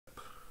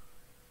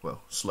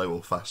well, slow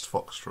or fast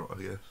foxtrot,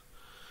 I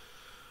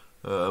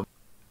guess.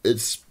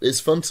 It's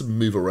fun to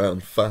move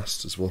around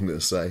fast, is what I'm going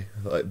to say.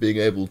 Like being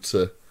able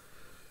to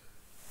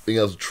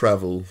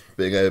travel,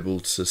 being able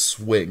to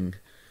swing.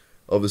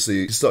 Obviously,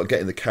 you start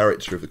getting the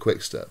character of the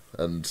quick step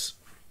and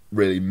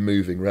really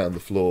moving around the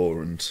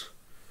floor and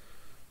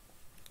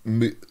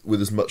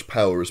with as much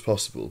power as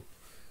possible.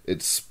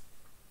 It's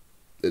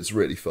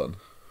really fun.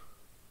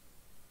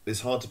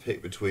 It's hard to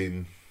pick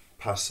between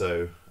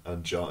passo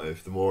and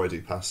jive. The more I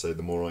do passo,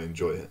 the more I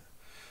enjoy it.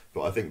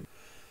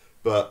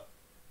 But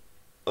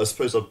I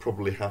suppose I'd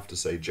probably have to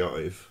say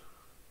jive,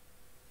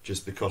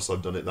 just because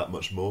I've done it that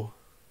much more.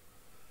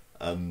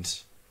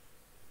 And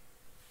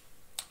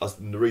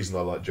the reason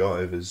I like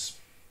jive is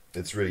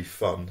it's really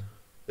fun.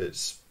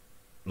 It's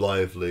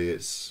lively.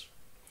 It's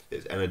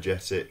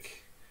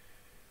energetic.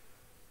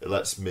 It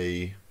lets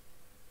me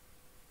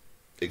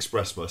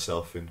express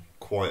myself in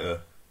quite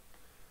a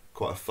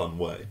fun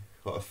way,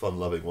 quite a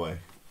fun-loving way.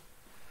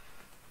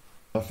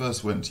 I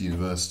first went to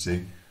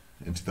university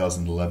in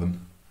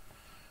 2011.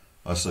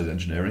 I studied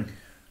engineering.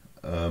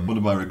 One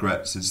of my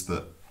regrets is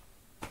that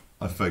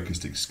I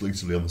focused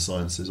exclusively on the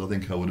sciences. I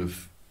think I would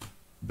have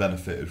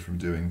benefited from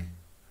doing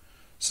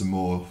some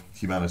more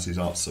humanities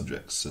arts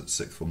subjects at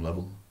sixth form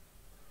level.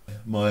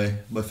 My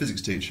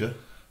physics teacher,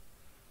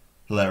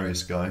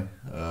 hilarious guy,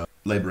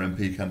 Labour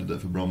MP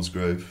candidate for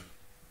Bromsgrove,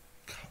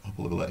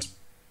 couple of elections,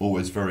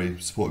 always very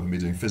supportive of me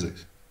doing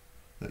physics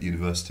at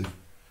university.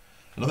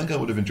 And I think I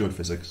would have enjoyed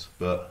physics,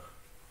 but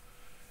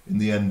in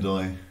the end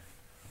I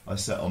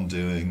set on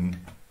doing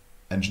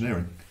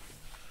engineering.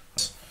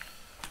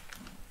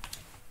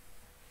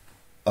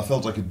 I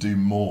felt I could do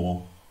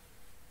more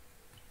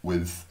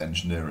with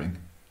engineering.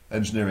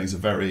 Engineering is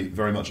very,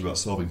 very much about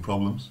solving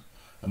problems,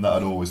 and that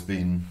had always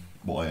been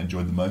what I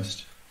enjoyed the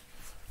most.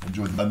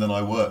 And then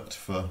I worked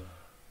for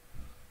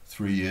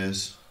 3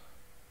 years,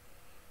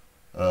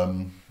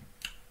 doing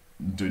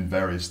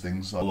various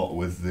things. A lot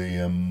with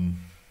the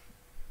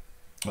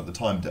at the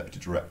time deputy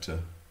director.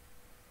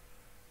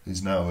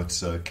 He's now at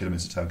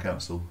Kidderminster Town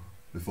Council.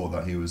 Before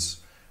that, he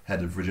was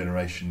head of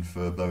regeneration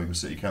for Birmingham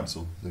City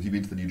Council. So if you've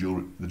been to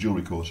the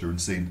jewellery quarter and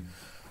seen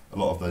a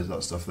lot of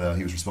that stuff there,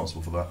 he was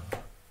responsible for that.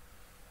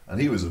 And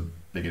he was a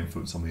big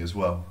influence on me as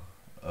well.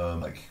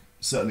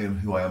 Certainly in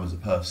who I am as a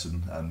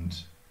person and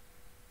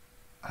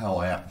how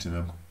I act in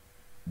a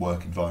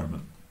work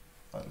environment.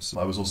 So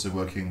I was also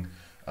working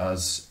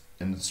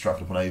in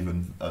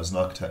Stratford-upon-Avon as an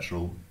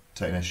architectural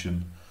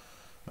technician,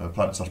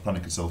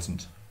 planning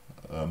consultant.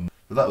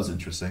 But that was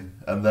interesting.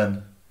 And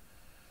then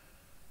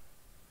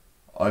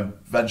I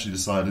eventually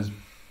decided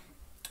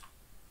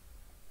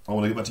I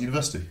want to get back to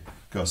university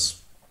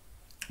because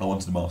I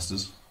wanted a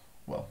master's.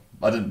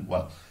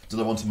 Did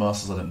I want a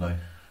master's? I don't know.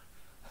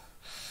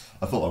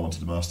 I thought I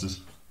wanted a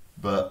master's,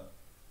 but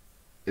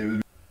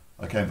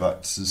I came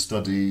back to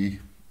study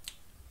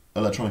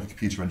electronic and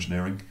computer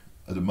engineering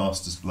at a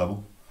master's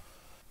level.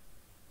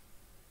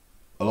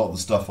 A lot of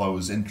the stuff I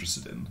was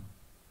interested in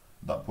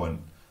at that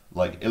point,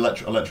 like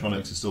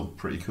electronics is still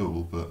pretty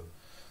cool, but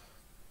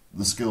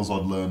the skills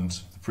I'd learned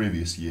the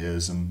previous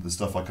years and the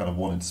stuff I kind of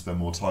wanted to spend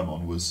more time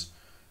on was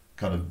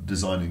kind of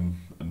designing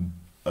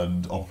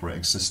and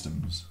operating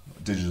systems,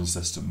 digital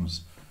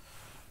systems.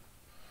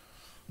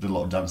 I did a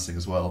lot of dancing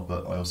as well,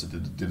 but I also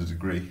did a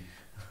degree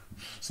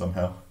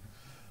somehow.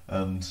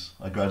 And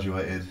I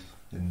graduated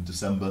in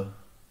December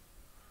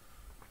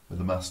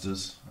with a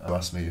master's. They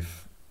asked me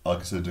if I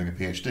considered doing a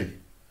PhD.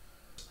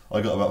 I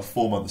got about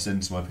 4 months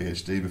into my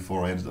PhD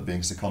before I ended up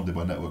being seconded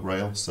by Network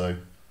Rail, so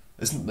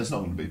it's not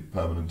going to be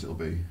permanent, it'll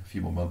be a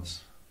few more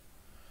months.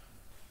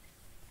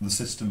 The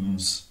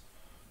systems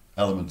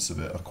elements of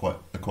it are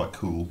quite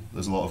cool.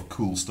 There's a lot of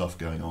cool stuff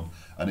going on,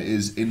 and it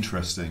is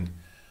interesting,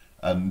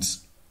 and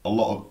a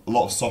lot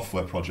of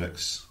software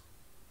projects,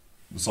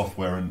 the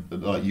software and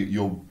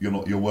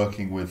you're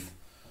working with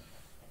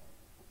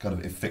kind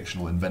of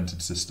fictional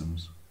invented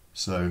systems.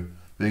 So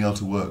being able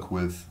to work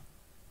with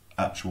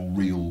actual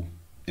real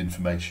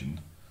information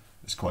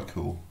is quite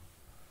cool.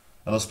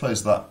 And I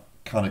suppose that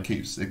kind of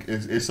keeps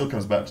it still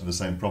comes back to the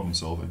same problem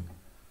solving.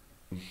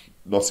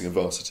 Nottingham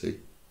Varsity.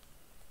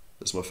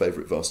 That's my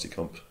favourite varsity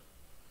comp.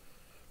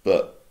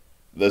 But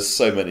there's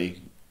so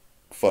many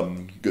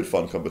good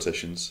fun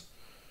competitions.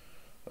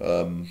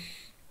 But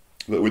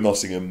with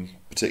Nottingham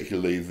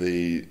particularly,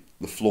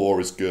 the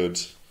floor is good.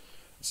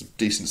 It's a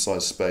decent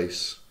sized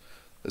space.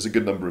 There's a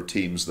good number of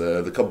teams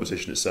there. The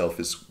competition itself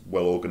is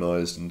well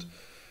organised and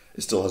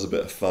it still has a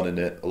bit of fun in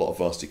it. A lot of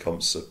varsity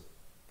comps are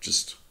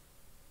just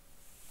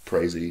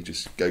crazy,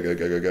 just go,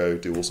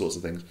 do all sorts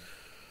of things.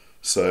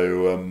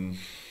 So,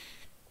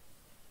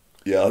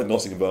 yeah, I think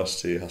Nottingham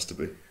Varsity has to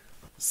be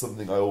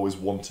something I always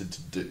wanted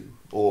to do,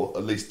 or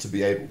at least to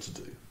be able to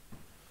do.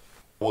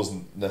 I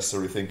wasn't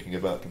necessarily thinking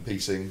about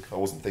competing. I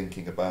wasn't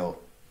thinking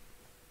about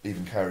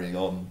even carrying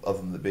on, other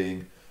than it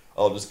being,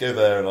 I'll just go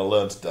there and I'll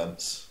learn to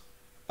dance.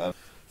 And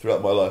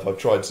throughout my life, I've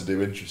tried to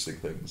do interesting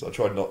things. I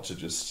tried not to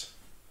just...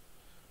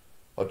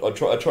 I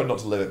tried not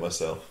to limit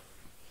myself.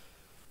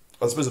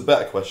 I suppose a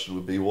better question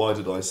would be, why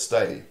did I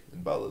stay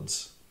in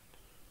ballads?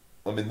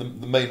 I mean,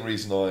 the main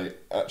reason I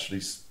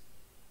actually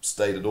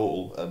stayed at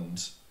all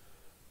and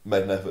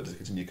made an effort to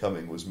continue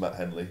coming was Matt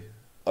Henley.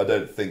 I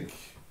don't think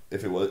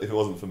if it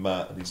wasn't for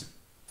Matt, and he's a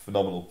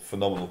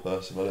phenomenal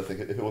person, I don't think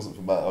if it wasn't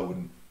for Matt, I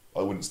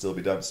wouldn't still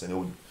be dancing.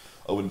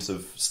 I wouldn't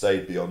have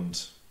stayed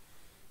beyond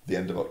the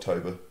end of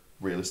October.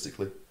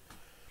 Realistically,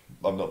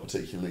 I'm not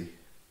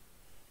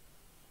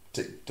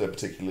don't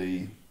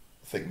particularly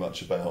think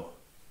much about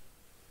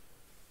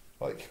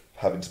like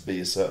having to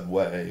be a certain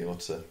way or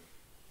to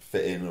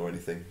fit in or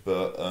anything,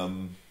 but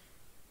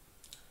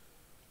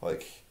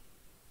like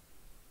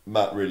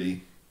Matt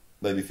really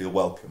made me feel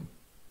welcome,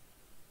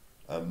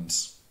 and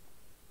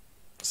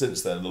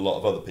since then a lot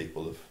of other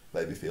people have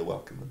made me feel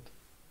welcome, and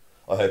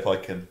I hope I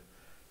can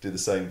do the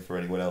same for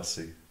anyone else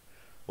who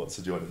wants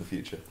to join in the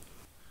future.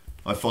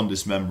 My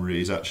fondest memory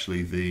is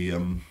actually the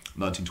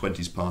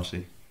 1920s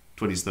party,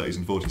 20s, 30s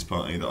and 40s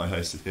party that I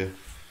hosted here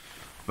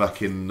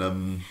back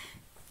in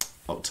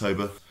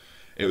October.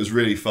 It was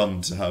really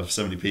fun to have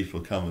so many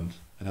people come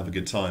and have a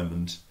good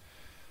time,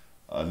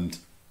 and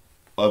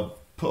I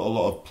put a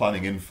lot of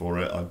planning in for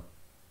it.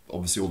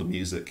 Obviously all the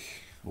music,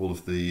 all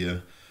of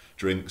the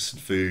drinks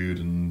and food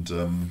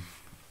and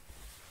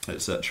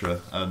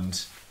etc.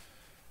 And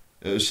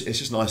it's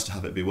just nice to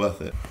have it be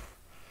worth it.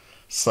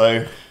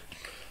 So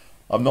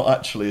I'm not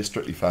actually a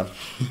Strictly fan,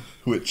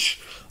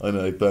 which I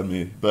know burn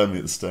me at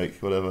the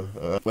stake.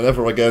 Whatever.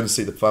 Whenever I go and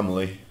see the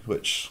family,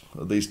 which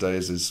these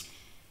days is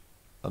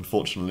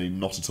unfortunately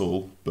not at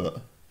all, but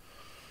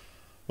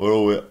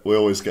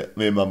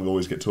me and Mum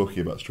always get talking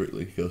about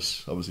Strictly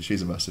because obviously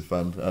she's a massive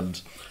fan,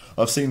 and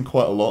I've seen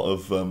quite a lot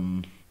of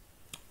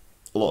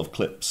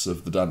clips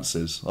of the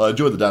dances. I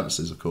enjoy the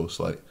dances, of course.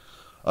 Like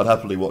I'd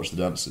happily watch the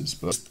dances,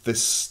 but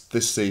this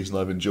season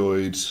I've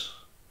enjoyed.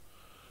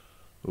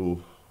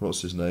 Oh,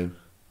 what's his name?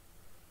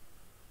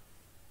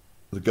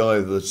 The guy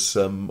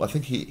that I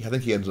think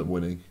he ends up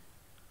winning.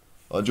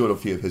 I enjoyed a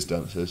few of his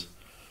dances.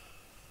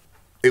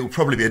 It will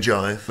probably be a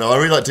jive. No, I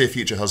really like Dear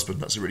Future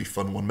Husband. That's a really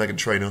fun one. Meghan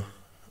Trainor.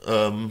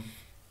 The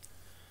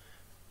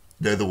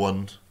other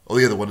one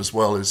as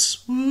well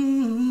is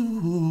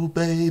Ooh,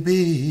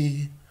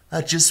 baby,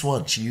 I just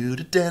want you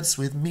to dance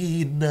with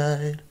me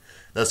tonight.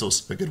 That's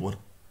also a good one.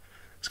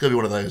 It's going to be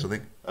one of those, I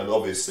think. And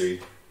obviously,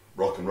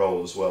 rock and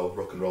roll as well.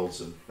 Rock and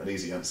roll's an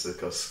easy answer,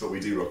 but we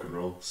do rock and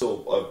roll.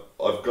 So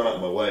I've gone out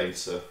of my way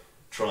to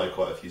try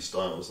quite a few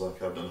styles.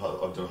 Like I've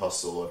done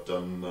hustle, I've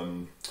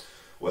done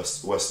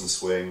Western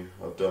swing,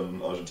 I've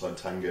done Argentine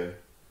tango.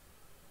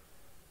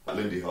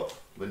 Lindy hop.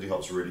 Lindy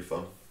hop's really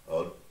fun.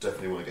 I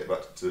definitely want to get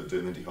back to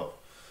doing Lindy hop.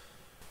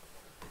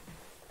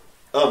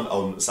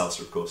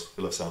 Salsa, of course.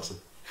 We love salsa.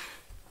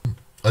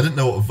 I didn't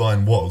know what a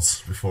vine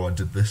was before I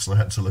did this, and I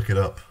had to look it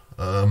up.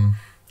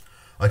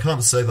 I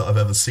can't say that I've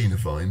ever seen a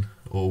vine,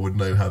 or would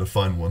know how to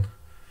find one.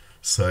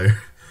 So,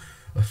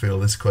 I feel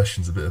this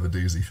question's a bit of a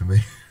doozy for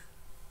me.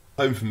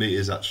 Home for me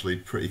is actually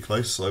pretty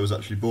close. I was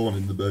actually born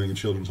in the Birmingham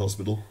Children's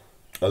Hospital.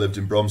 I lived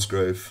in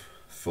Bromsgrove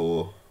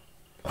for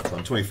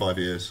 25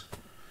 years.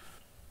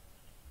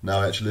 Now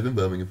I actually live in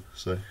Birmingham,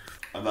 so.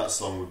 And that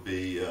song would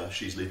be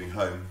She's Leaving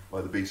Home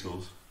by the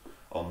Beatles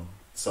on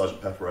Sgt.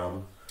 Pepper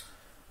album.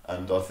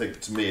 And I think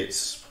to me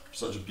it's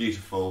such a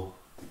beautiful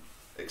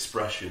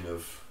expression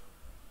of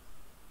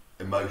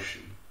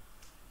emotion.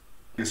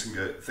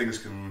 Things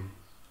can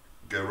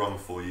go wrong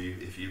for you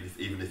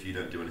even if you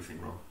don't do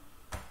anything wrong.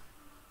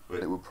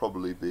 But it would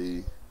probably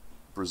be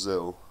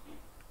Brazil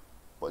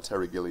by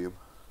Terry Gilliam,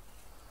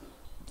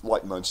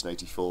 like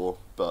 1984,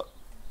 but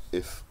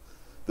if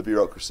the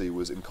bureaucracy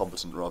was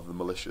incompetent rather than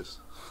malicious.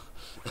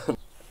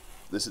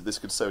 This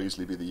could so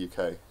easily be the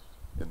UK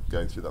in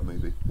going through that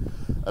movie.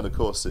 And of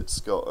course it's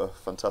got a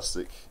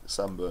fantastic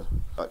samba,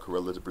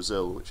 Aquarela de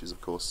Brazil, which is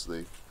of course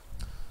the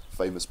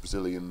famous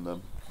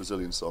Brazilian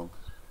song.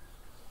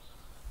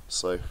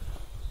 So,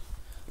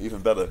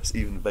 even better, it's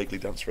even vaguely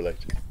dance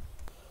related.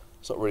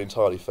 It's not really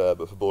entirely fair,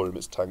 but for Ballroom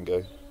it's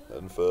tango,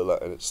 and for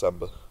Latin it's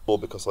samba. More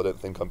because I don't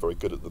think I'm very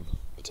good at them,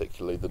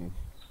 particularly than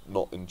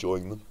not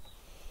enjoying them.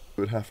 It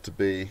would have to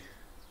be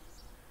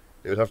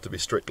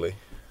Strictly.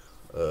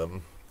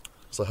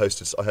 So I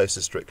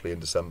hosted Strictly in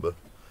December,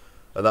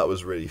 and that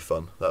was really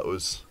fun. That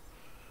was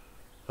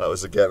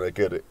again a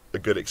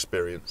good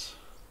experience.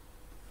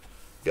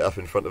 Get up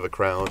in front of a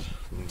crowd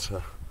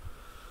and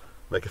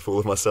make a fool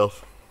of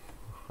myself.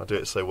 I do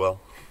it so well.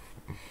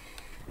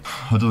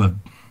 I've done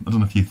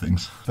a few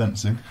things.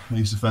 Fencing. I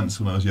used to fence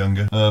when I was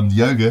younger.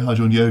 Yoga. I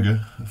joined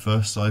yoga at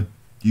first. I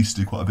used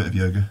to do quite a bit of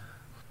yoga.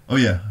 Oh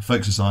yeah,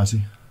 Folk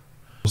Society.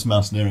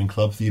 Mountaineering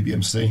Club, the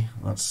UBMC.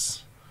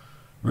 That's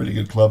a really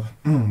good club.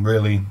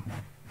 Really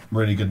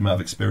good amount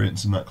of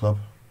experience in that club.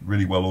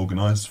 Really well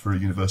organised for a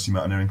university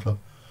mountaineering club.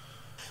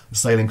 The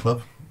sailing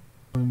club.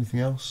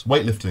 Anything else?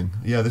 Weightlifting.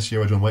 Yeah, this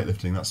year I joined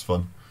weightlifting. That's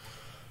fun.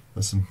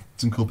 There's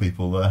some cool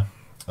people there.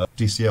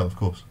 DCL, of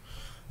course.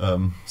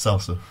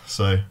 Salsa.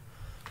 So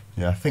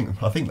yeah, I think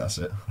that's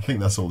it. I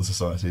think that's all the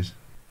societies.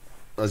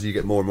 As you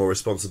get more and more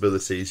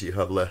responsibilities, you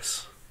have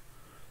less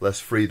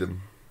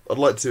freedom. I'd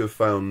like to have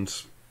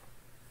found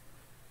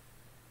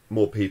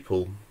more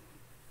people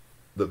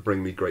that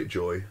bring me great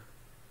joy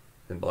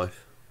in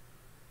life.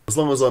 As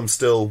long as I'm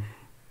still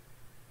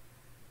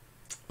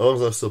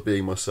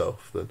being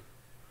myself, then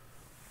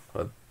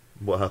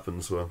what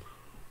happens, well,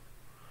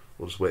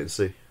 we'll just wait and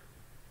see.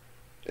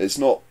 It's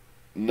not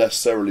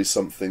necessarily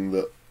something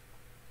that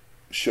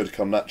should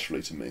come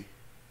naturally to me.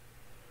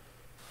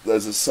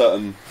 There's a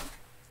certain...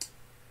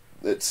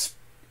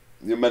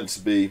 You're meant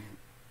to be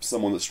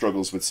someone that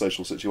struggles with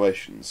social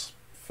situations.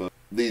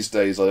 These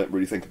days I don't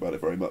really think about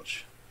it very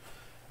much,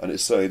 and it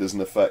certainly doesn't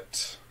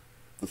affect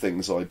the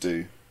things I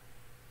do.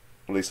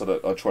 At least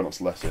I try not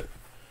to let it.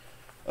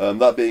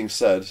 That being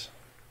said,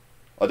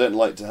 I don't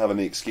like to have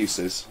any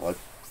excuses. I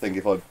think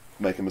if I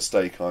make a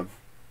mistake, I'm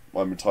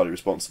entirely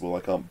responsible.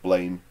 I can't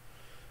blame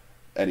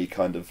any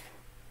kind of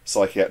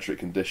psychiatric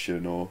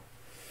condition or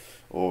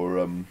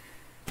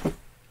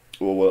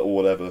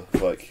whatever.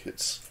 Like,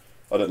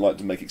 I don't like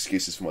to make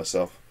excuses for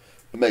myself,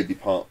 but maybe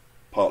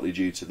partly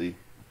due to the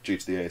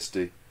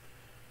ASD.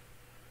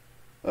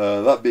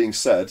 That being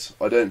said,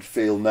 I don't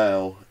feel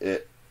now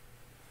it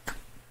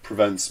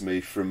prevents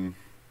me from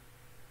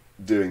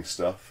doing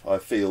stuff. I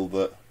feel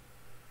that,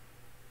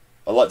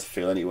 I like to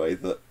feel anyway,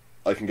 that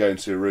I can go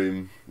into a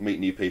room, meet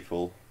new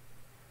people,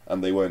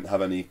 and they won't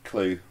have any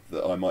clue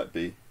that I might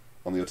be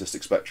on the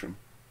autistic spectrum.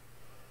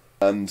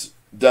 And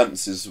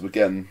dance is,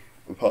 again,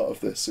 a part of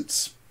this.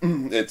 It's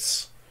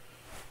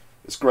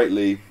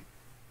greatly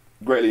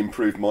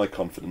improved my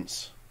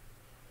confidence.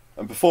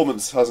 And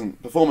performance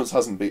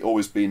hasn't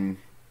always been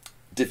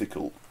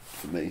difficult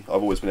for me.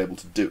 I've always been able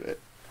to do it.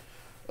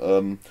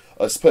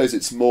 I suppose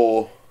it's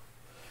more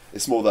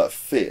that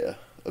fear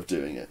of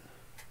doing it,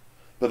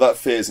 but that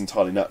fear is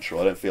entirely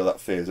natural. I don't feel that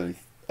fear is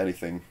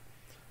anything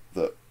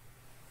that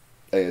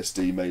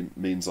ASD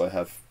means I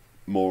have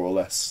more or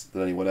less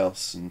than anyone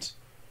else. And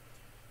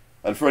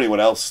for anyone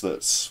else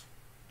that's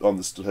on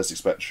the autistic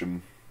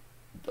spectrum,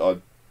 I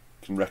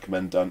can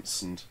recommend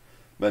dance, and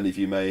many of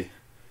you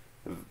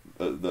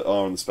that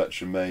are on the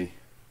spectrum may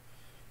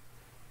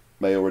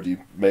already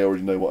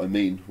know what I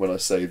mean when I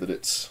say that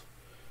it's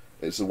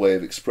a way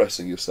of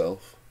expressing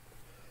yourself,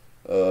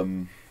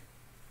 and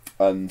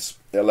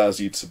it allows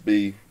you to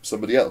be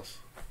somebody else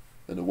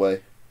in a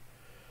way,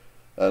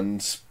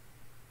 and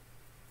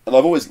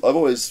I've always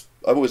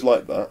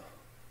liked that.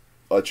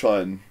 I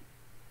try and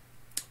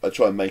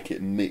make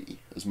it me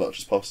as much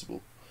as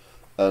possible,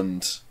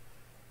 and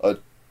I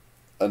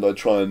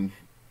try and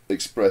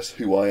express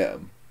who I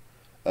am,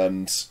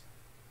 and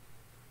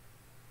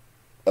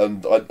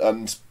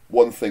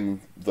one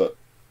thing that,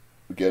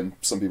 again,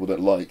 some people don't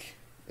like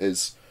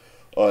is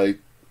I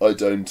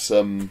don't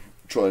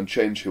try and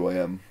change who I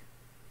am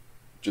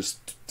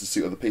just to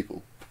suit other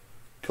people,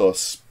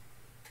 because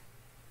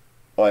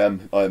I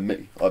am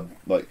me. I'm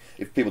like,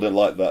 if people don't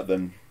like that,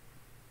 then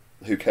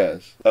who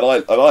cares? And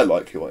I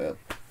like who I am,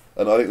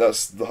 and I think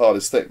that's the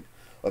hardest thing.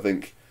 I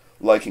think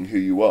liking who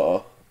you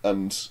are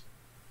and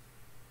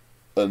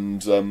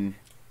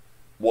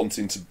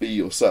wanting to be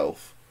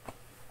yourself,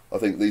 I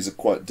think these are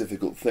quite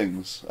difficult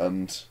things,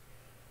 and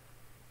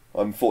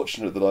I'm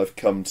fortunate that I've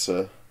come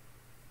to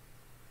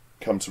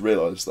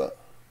realise that.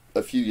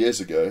 A few years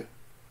ago,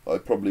 I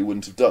probably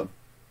wouldn't have done,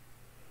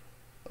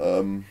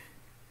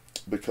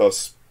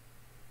 because,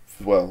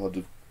 well, I'd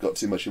have got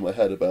too much in my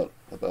head about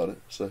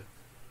it. So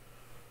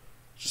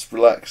just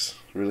relax,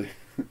 really.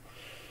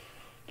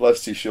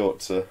 Life's too short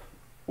to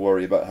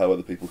worry about how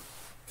other people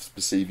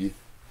perceive you.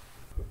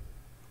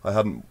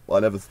 I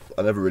never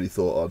really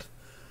thought I'd,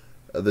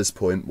 at this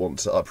point, want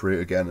to uproot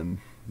again and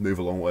move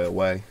a long way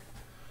away.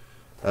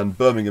 And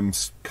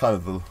Birmingham's kind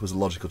of was a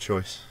logical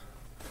choice.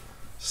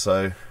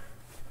 So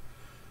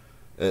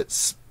I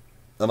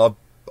know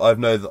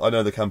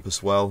the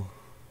campus well.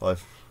 I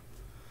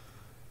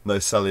know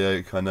Selly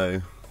Oak. I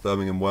know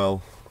Birmingham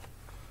well.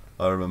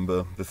 I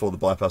remember before the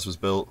bypass was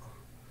built,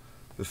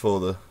 when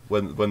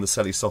the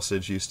Selly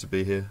sausage used to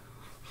be here.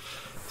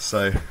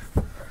 So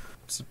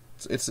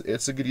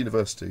it's a good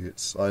university.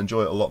 I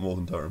enjoy it a lot more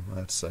than Durham, I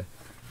have to say.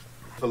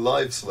 For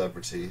live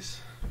celebrities,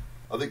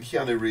 I think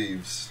Keanu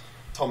Reeves,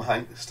 Tom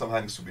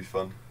Hanks would be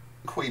fun.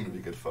 Queen would be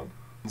good fun.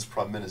 As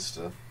Prime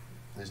Minister,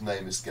 his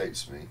name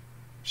escapes me.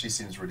 She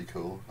seems really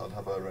cool. I'd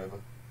have her over.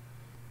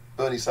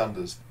 Bernie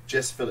Sanders,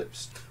 Jess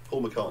Phillips,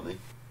 Paul McCartney,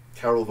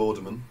 Carol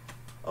Vorderman,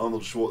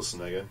 Arnold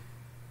Schwarzenegger,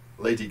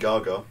 Lady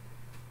Gaga.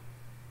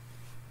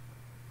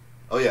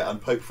 Oh yeah,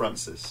 and Pope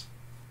Francis.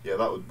 Yeah,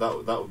 that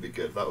would be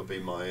good. That would be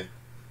my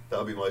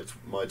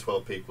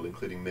 12 people,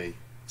 including me.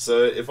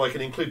 So if I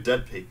can include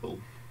dead people,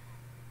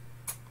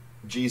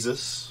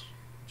 Jesus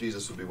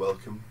would be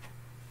welcome.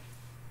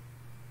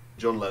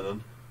 John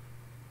Lennon.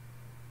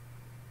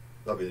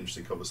 That'd be an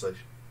interesting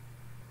conversation.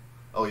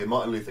 Oh yeah,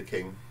 Martin Luther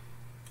King.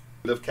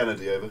 We'd have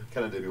Kennedy over.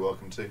 Kennedy would be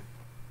welcome too.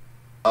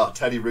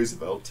 Teddy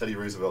Roosevelt. Teddy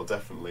Roosevelt,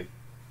 definitely.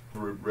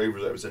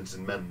 Represented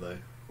in men though,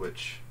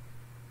 which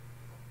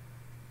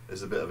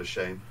is a bit of a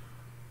shame.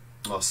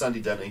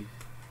 Sandy Denny,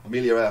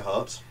 Amelia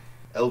Earhart,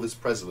 Elvis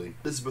Presley,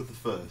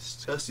 Elizabeth I,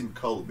 Kirsty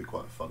MacColl would be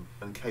quite fun,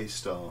 and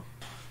K-Star.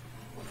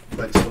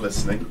 Thanks for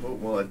listening.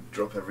 While I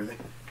drop everything.